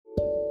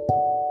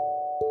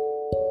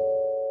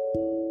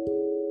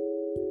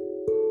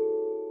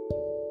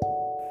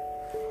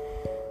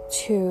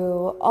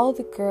to all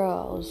the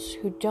girls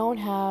who don't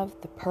have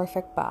the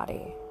perfect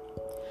body,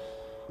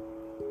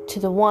 to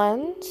the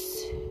ones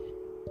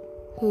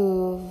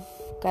who've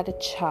got a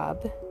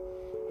chub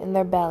in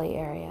their belly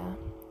area,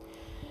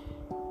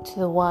 to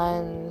the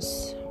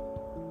ones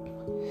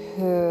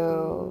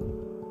who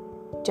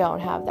don't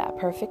have that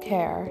perfect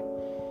hair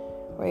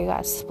where you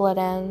got split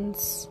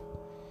ends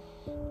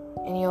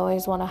and you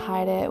always want to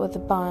hide it with a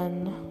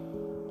bun,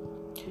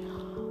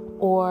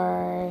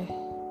 or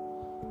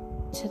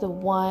to the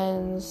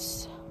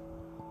ones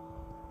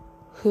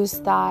whose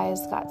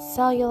thighs got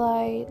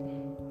cellulite,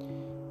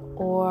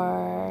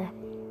 or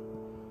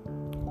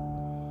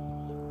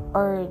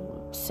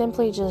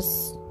simply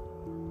just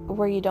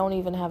where you don't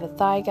even have a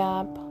thigh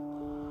gap.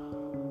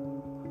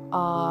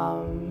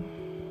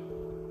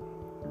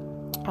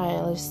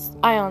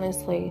 I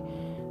honestly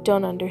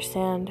don't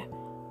understand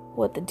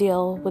what the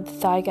deal with the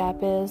thigh gap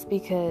is,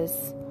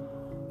 because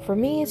for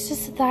me it's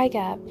just a thigh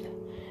gap,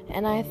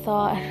 and I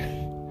thought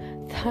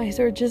thighs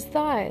are just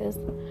thighs.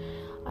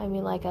 I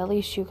mean, like, at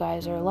least you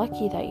guys are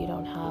lucky that you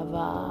don't have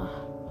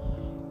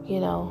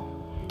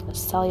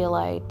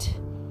cellulite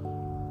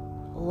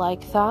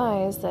like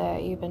thighs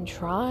that you've been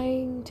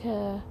trying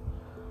to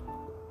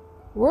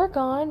work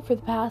on for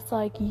the past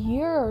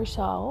year or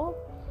so.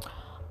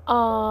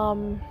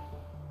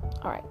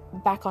 Alright,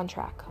 back on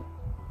track.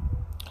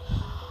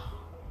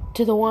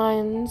 To the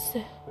ones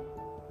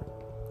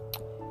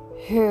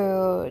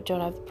who don't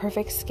have the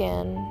perfect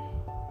skin,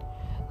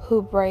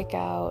 who break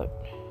out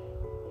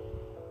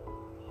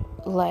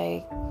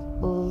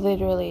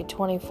literally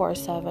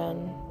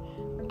 24/7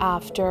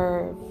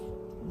 after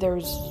their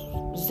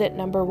zit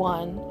number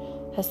 1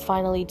 has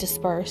finally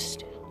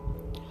dispersed.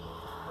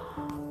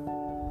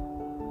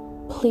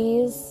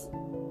 Please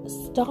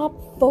stop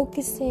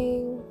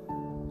focusing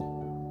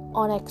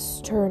on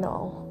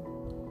external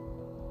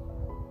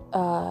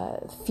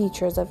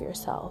features of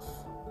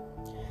yourself,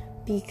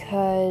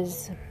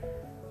 because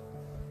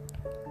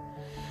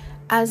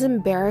as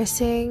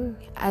embarrassing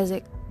as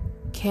it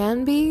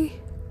can be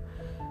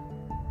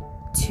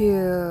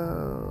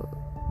to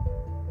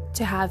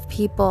have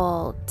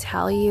people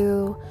tell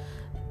you,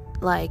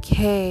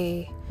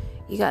 hey,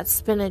 you got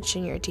spinach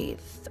in your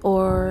teeth,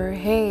 or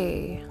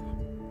hey,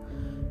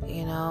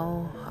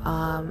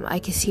 I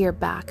can see your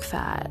back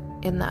fat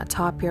in that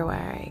top you're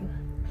wearing.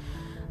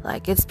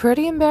 It's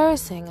pretty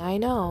embarrassing, I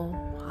know.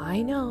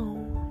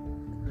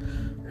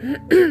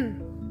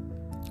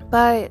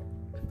 But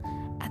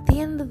at the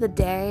end of the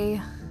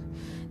day,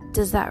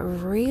 does that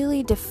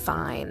really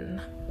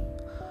define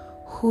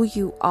who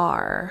you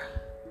are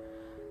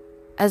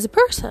as a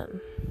person?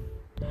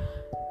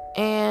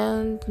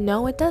 And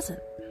no, it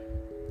doesn't.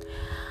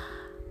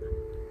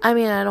 I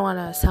mean, I don't want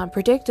to sound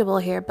predictable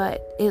here,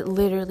 but it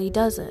literally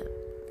doesn't.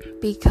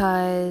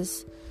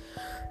 Because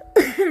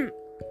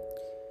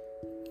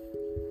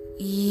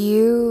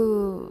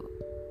you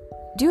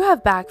do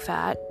have back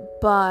fat,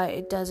 but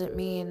it doesn't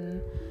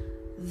mean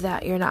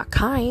that you're not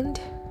kind.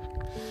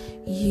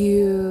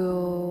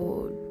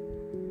 You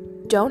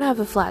don't have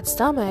a flat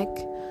stomach,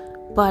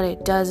 but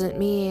it doesn't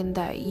mean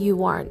that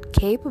you aren't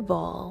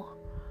capable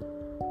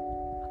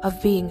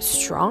of being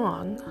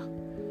strong.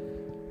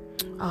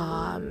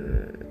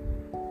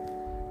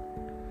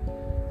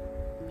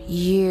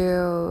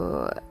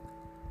 You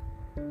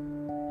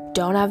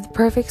don't have the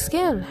perfect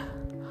skin,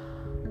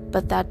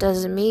 but that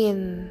doesn't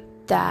mean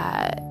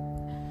that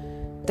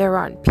there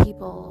aren't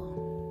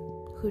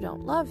people who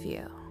don't love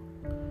you,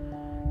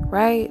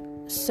 right?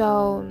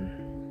 So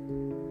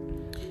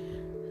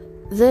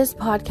this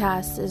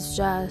podcast is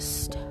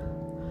just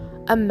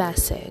a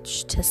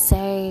message to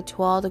say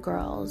to all the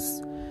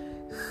girls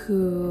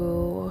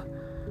who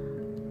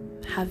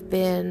have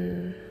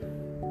been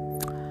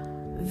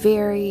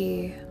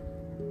very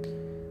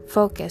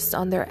focused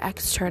on their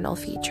external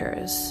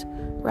features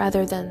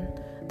rather than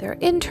their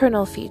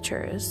internal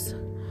features,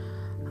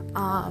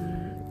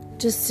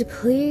 just to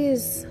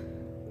please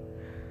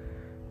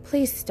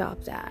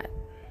stop that,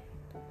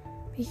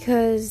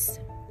 because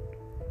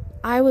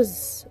I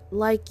was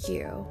like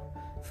you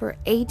for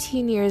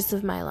 18 years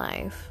of my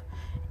life,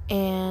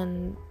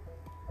 and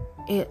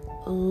it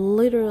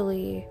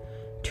literally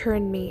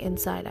turned me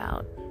inside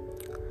out,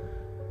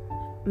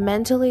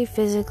 mentally,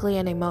 physically,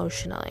 and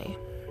emotionally.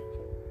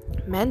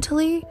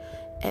 Mentally,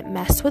 it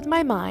messed with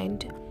my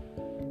mind,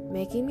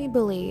 making me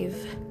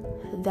believe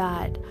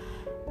that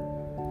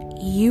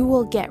you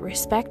will get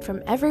respect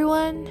from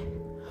everyone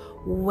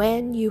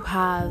when you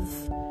have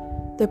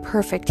the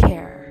perfect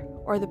hair,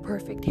 or the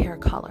perfect hair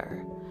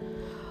color,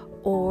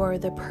 or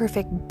the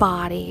perfect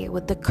body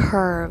with the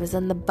curves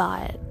and the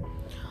butt.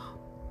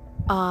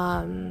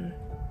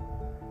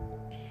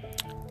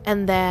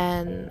 And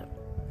then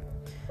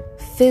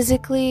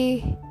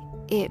physically,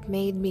 it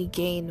made me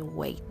gain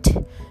weight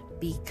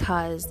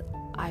because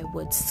I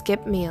would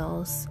skip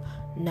meals,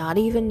 not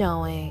even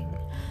knowing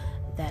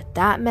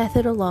that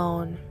method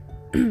alone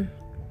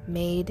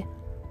made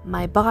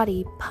my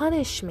body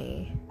punish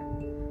me.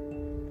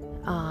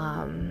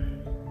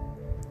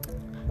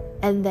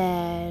 And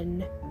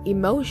then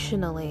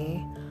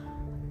emotionally,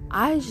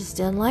 I just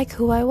didn't like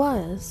who I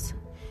was.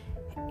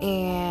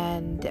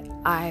 And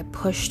I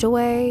pushed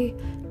away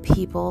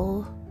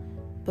people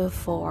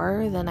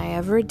before than I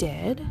ever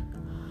did.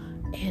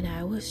 And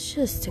I was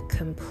just a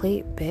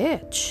complete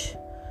bitch.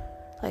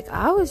 Like,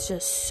 I was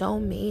just so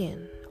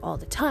mean all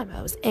the time.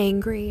 I was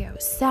angry, I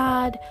was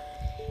sad,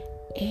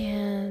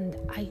 and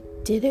I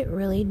didn't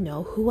really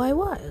know who I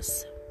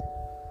was.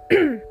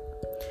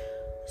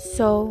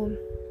 So,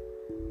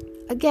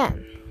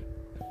 again,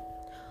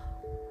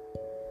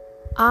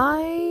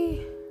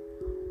 I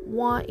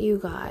want you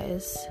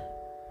guys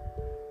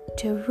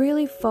to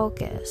really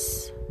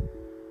focus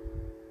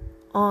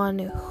on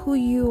who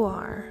you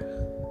are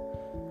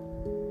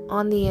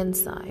on the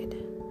inside.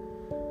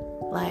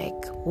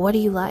 Like, what do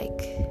you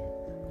like?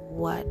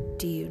 What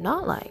do you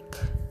not like?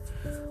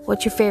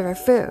 What's your favorite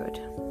food?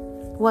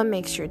 What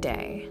makes your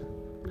day?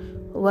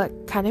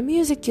 What kind of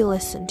music do you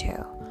listen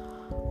to?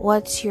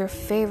 What's your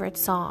favorite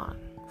song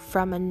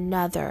from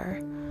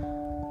another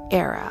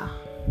era?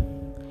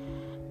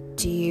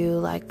 Do you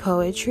like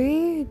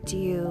poetry? Do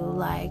you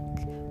like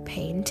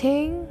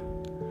painting?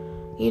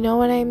 You know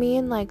what I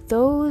mean? Like,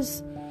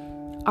 those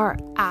are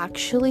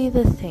actually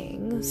the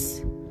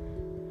things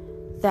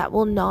that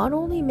will not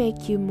only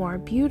make you more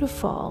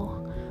beautiful,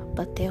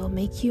 but they'll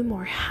make you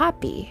more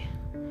happy.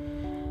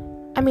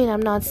 I mean,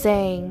 I'm not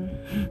saying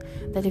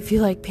that if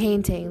you like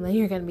painting, then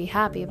you're going to be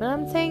happy, but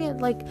I'm saying it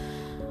like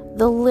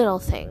the little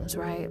things,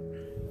 right?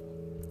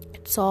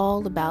 It's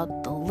all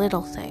about the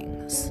little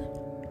things.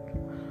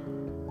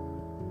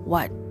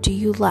 What do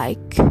you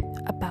like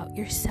about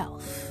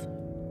yourself?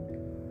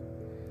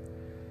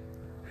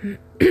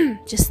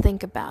 Just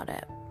think about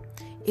it.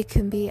 It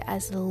can be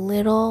as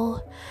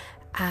little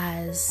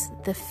as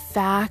the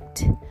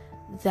fact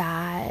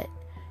that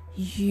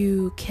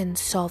you can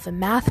solve a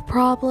math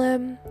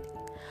problem,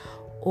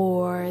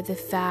 or the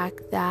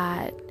fact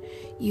that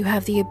you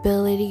have the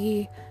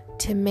ability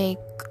to make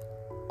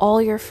all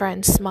your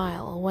friends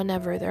smile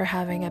whenever they're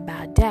having a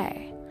bad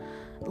day.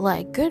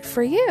 Like, good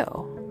for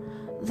you.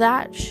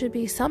 That should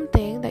be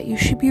something that you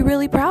should be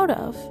really proud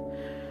of.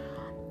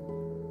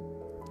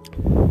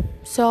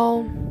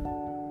 So,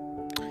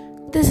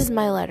 this is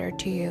my letter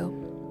to you.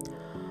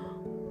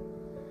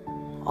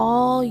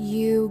 All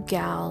you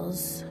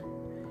gals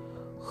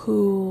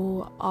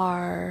who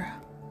are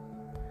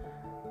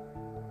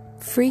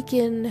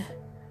freaking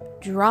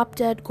drop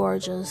dead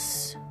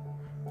gorgeous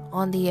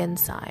on the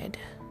inside,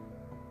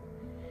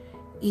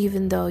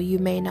 even though you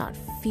may not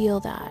feel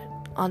that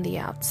on the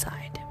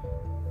outside.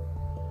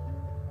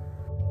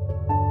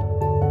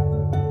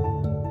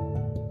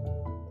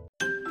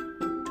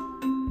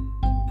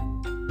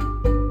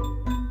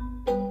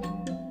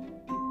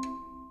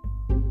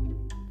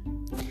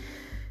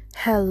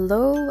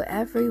 Hello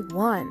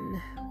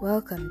everyone,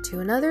 welcome to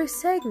another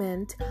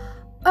segment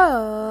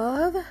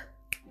of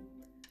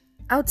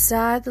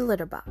Outside the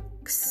Litter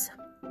Box.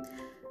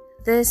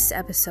 This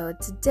episode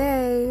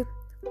today,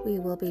 we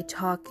will be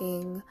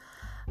talking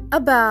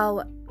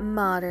about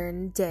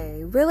modern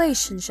day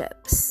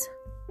relationships.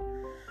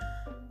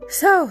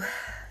 So,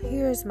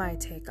 here's my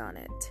take on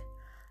it.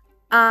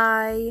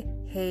 I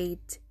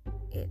hate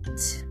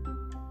it.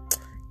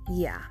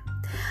 Yeah.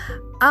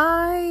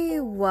 I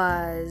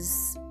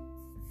was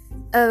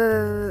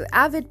an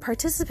avid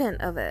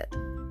participant of it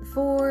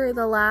for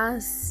the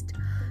last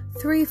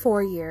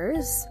 3-4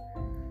 years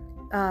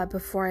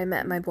before I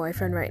met my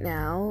boyfriend right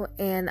now,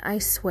 and I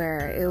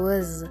swear it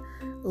was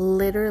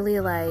literally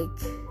like,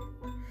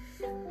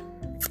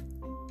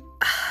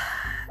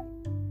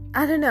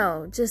 I don't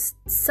know, just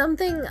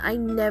something I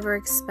never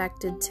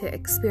expected to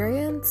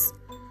experience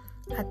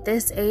at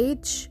this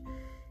age,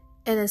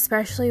 and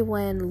especially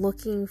when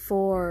looking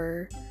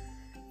for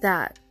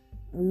that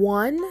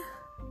one.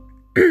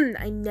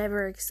 I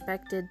never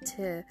expected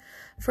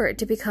for it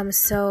to become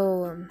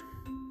so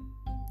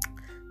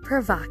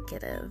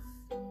provocative,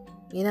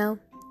 you know?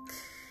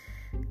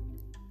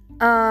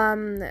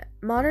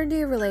 Modern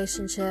day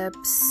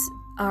relationships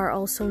are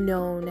also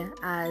known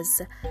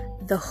as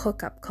the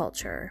hookup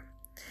culture.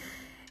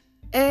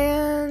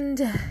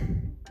 And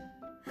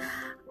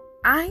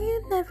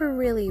I never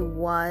really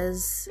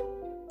was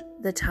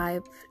the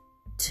type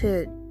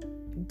to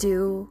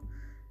do,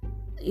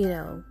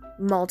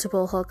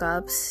 multiple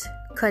hookups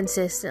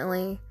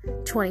consistently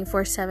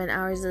 24/7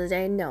 hours of the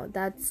day. No,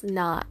 that's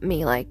not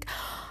me. Like,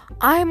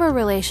 I'm a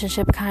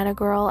relationship kind of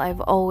girl. I've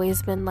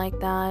always been like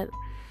that.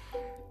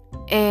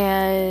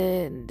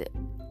 And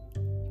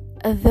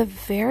the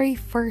very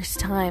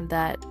first time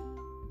that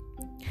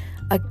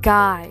a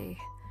guy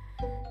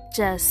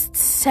just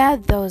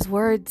said those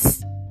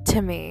words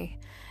to me,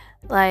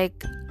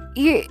 like,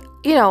 you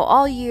know,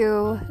 all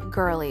you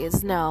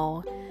girlies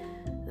know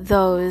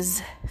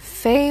those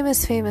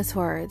famous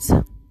words.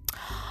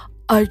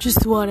 I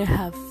just want to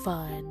have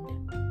fun.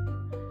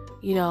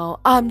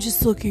 I'm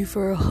just looking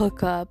for a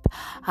hookup.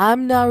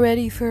 I'm not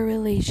ready for a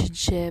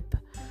relationship.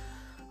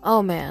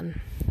 Oh man,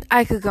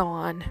 I could go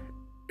on.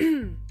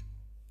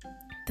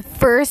 The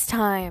first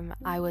time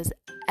I was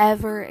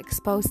ever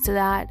exposed to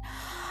that,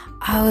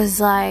 I was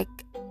like,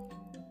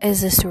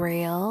 is this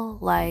real?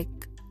 Like,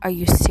 are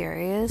you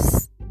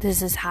serious?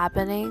 This is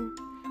happening?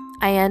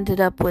 I ended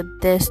up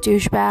with this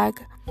douchebag.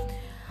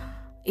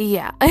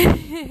 Yeah.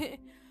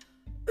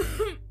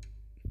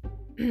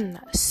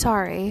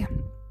 Sorry.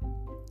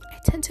 I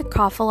tend to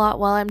cough a lot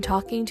while I'm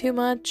talking too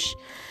much,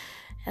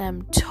 and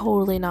I'm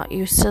totally not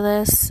used to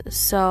this,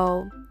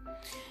 so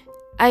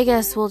I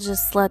guess we'll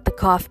just let the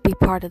cough be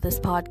part of this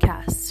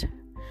podcast.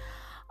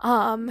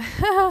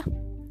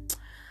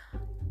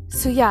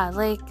 So yeah,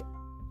 like,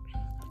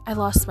 I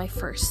lost my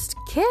first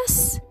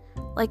kiss,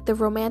 like the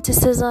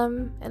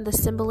romanticism and the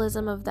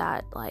symbolism of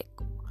that, like,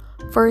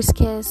 first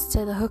kiss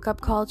to the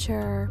hookup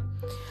culture.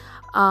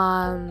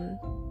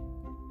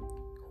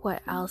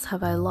 What else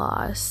have I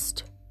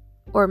lost?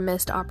 Or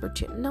missed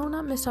opportunities? No,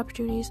 not missed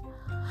opportunities.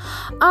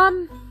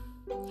 Yeah,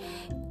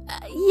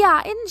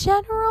 in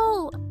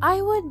general,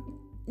 I would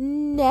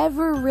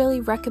never really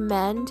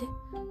recommend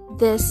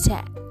this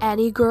to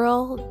any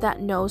girl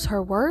that knows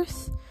her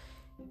worth,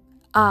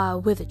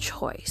 with a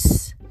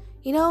choice.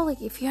 You know,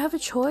 like, if you have a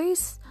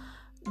choice,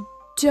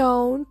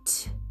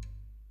 don't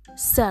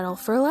settle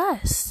for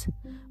less,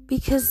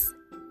 because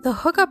the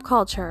hookup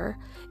culture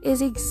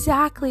is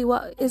exactly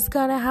what is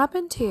gonna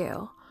happen to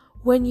you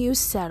when you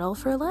settle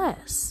for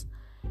less.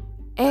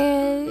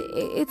 And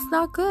it's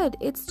not good.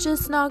 It's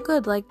just not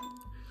good. Like,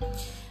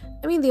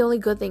 I mean, the only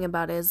good thing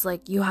about it is,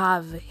 like, you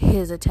have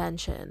his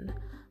attention.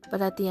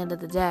 But at the end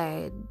of the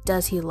day,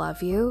 does he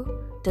love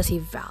you? Does he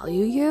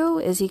value you?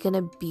 Is he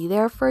gonna be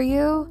there for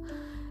you?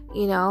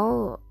 You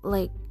know,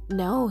 like,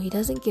 no, he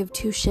doesn't give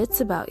two shits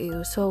about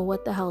you. So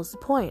what the hell is the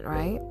point,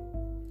 right?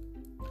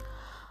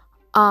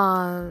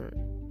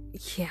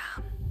 Yeah.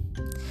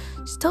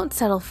 Just don't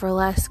settle for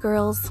less,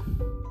 girls.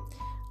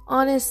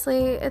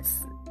 Honestly,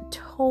 it's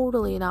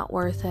totally not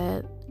worth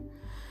it.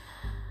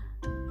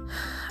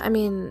 I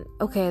mean,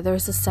 okay,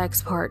 there's the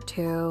sex part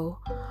too.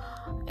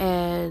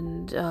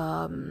 And,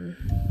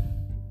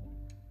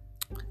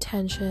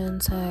 attention,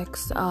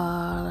 sex, what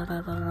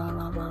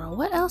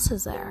else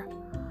is there?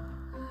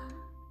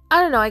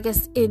 I don't know, I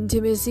guess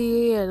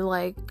intimacy and,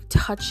 like,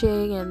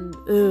 touching and,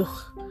 ugh.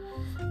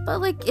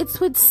 But, like, it's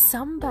with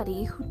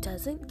somebody who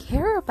doesn't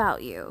care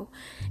about you.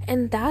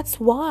 And that's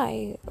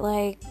why,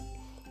 like,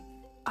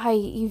 I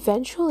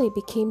eventually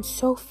became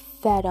so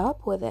fed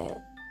up with it.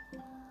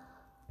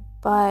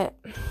 But,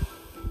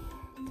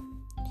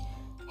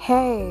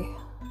 hey,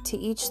 to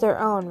each their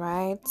own,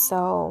 right?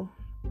 So,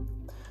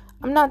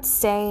 I'm not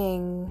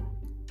saying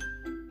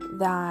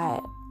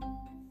that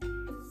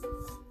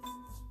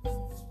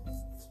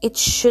it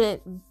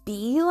shouldn't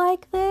be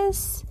like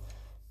this,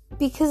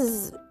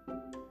 because,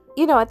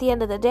 you know, at the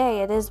end of the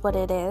day, it is what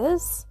it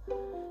is,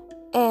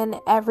 and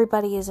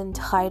everybody is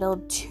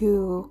entitled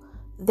to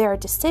their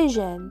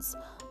decisions.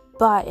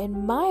 But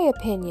in my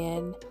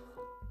opinion,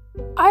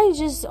 I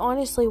just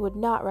honestly would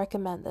not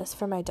recommend this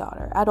for my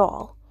daughter at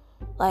all.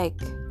 Like,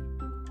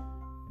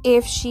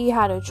 if she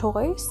had a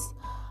choice,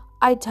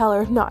 I'd tell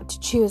her not to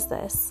choose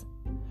this.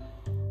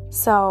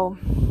 So,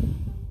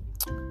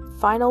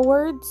 final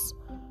words,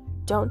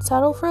 don't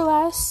settle for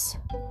less.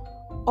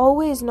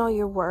 Always know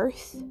your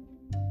worth.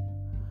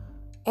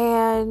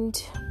 And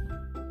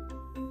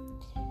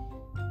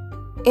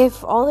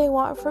if all they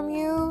want from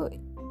you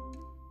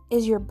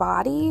is your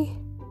body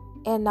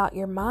and not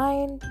your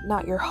mind,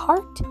 not your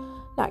heart,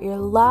 not your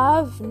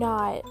love,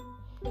 not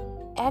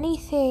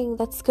anything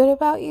that's good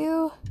about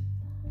you,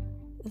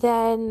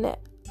 then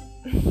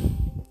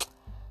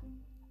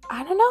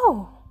I don't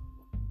know.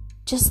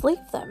 Just leave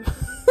them.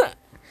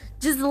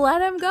 Just let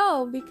them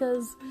go,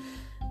 because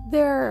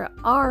there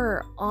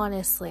are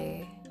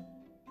honestly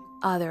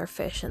other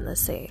fish in the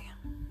sea.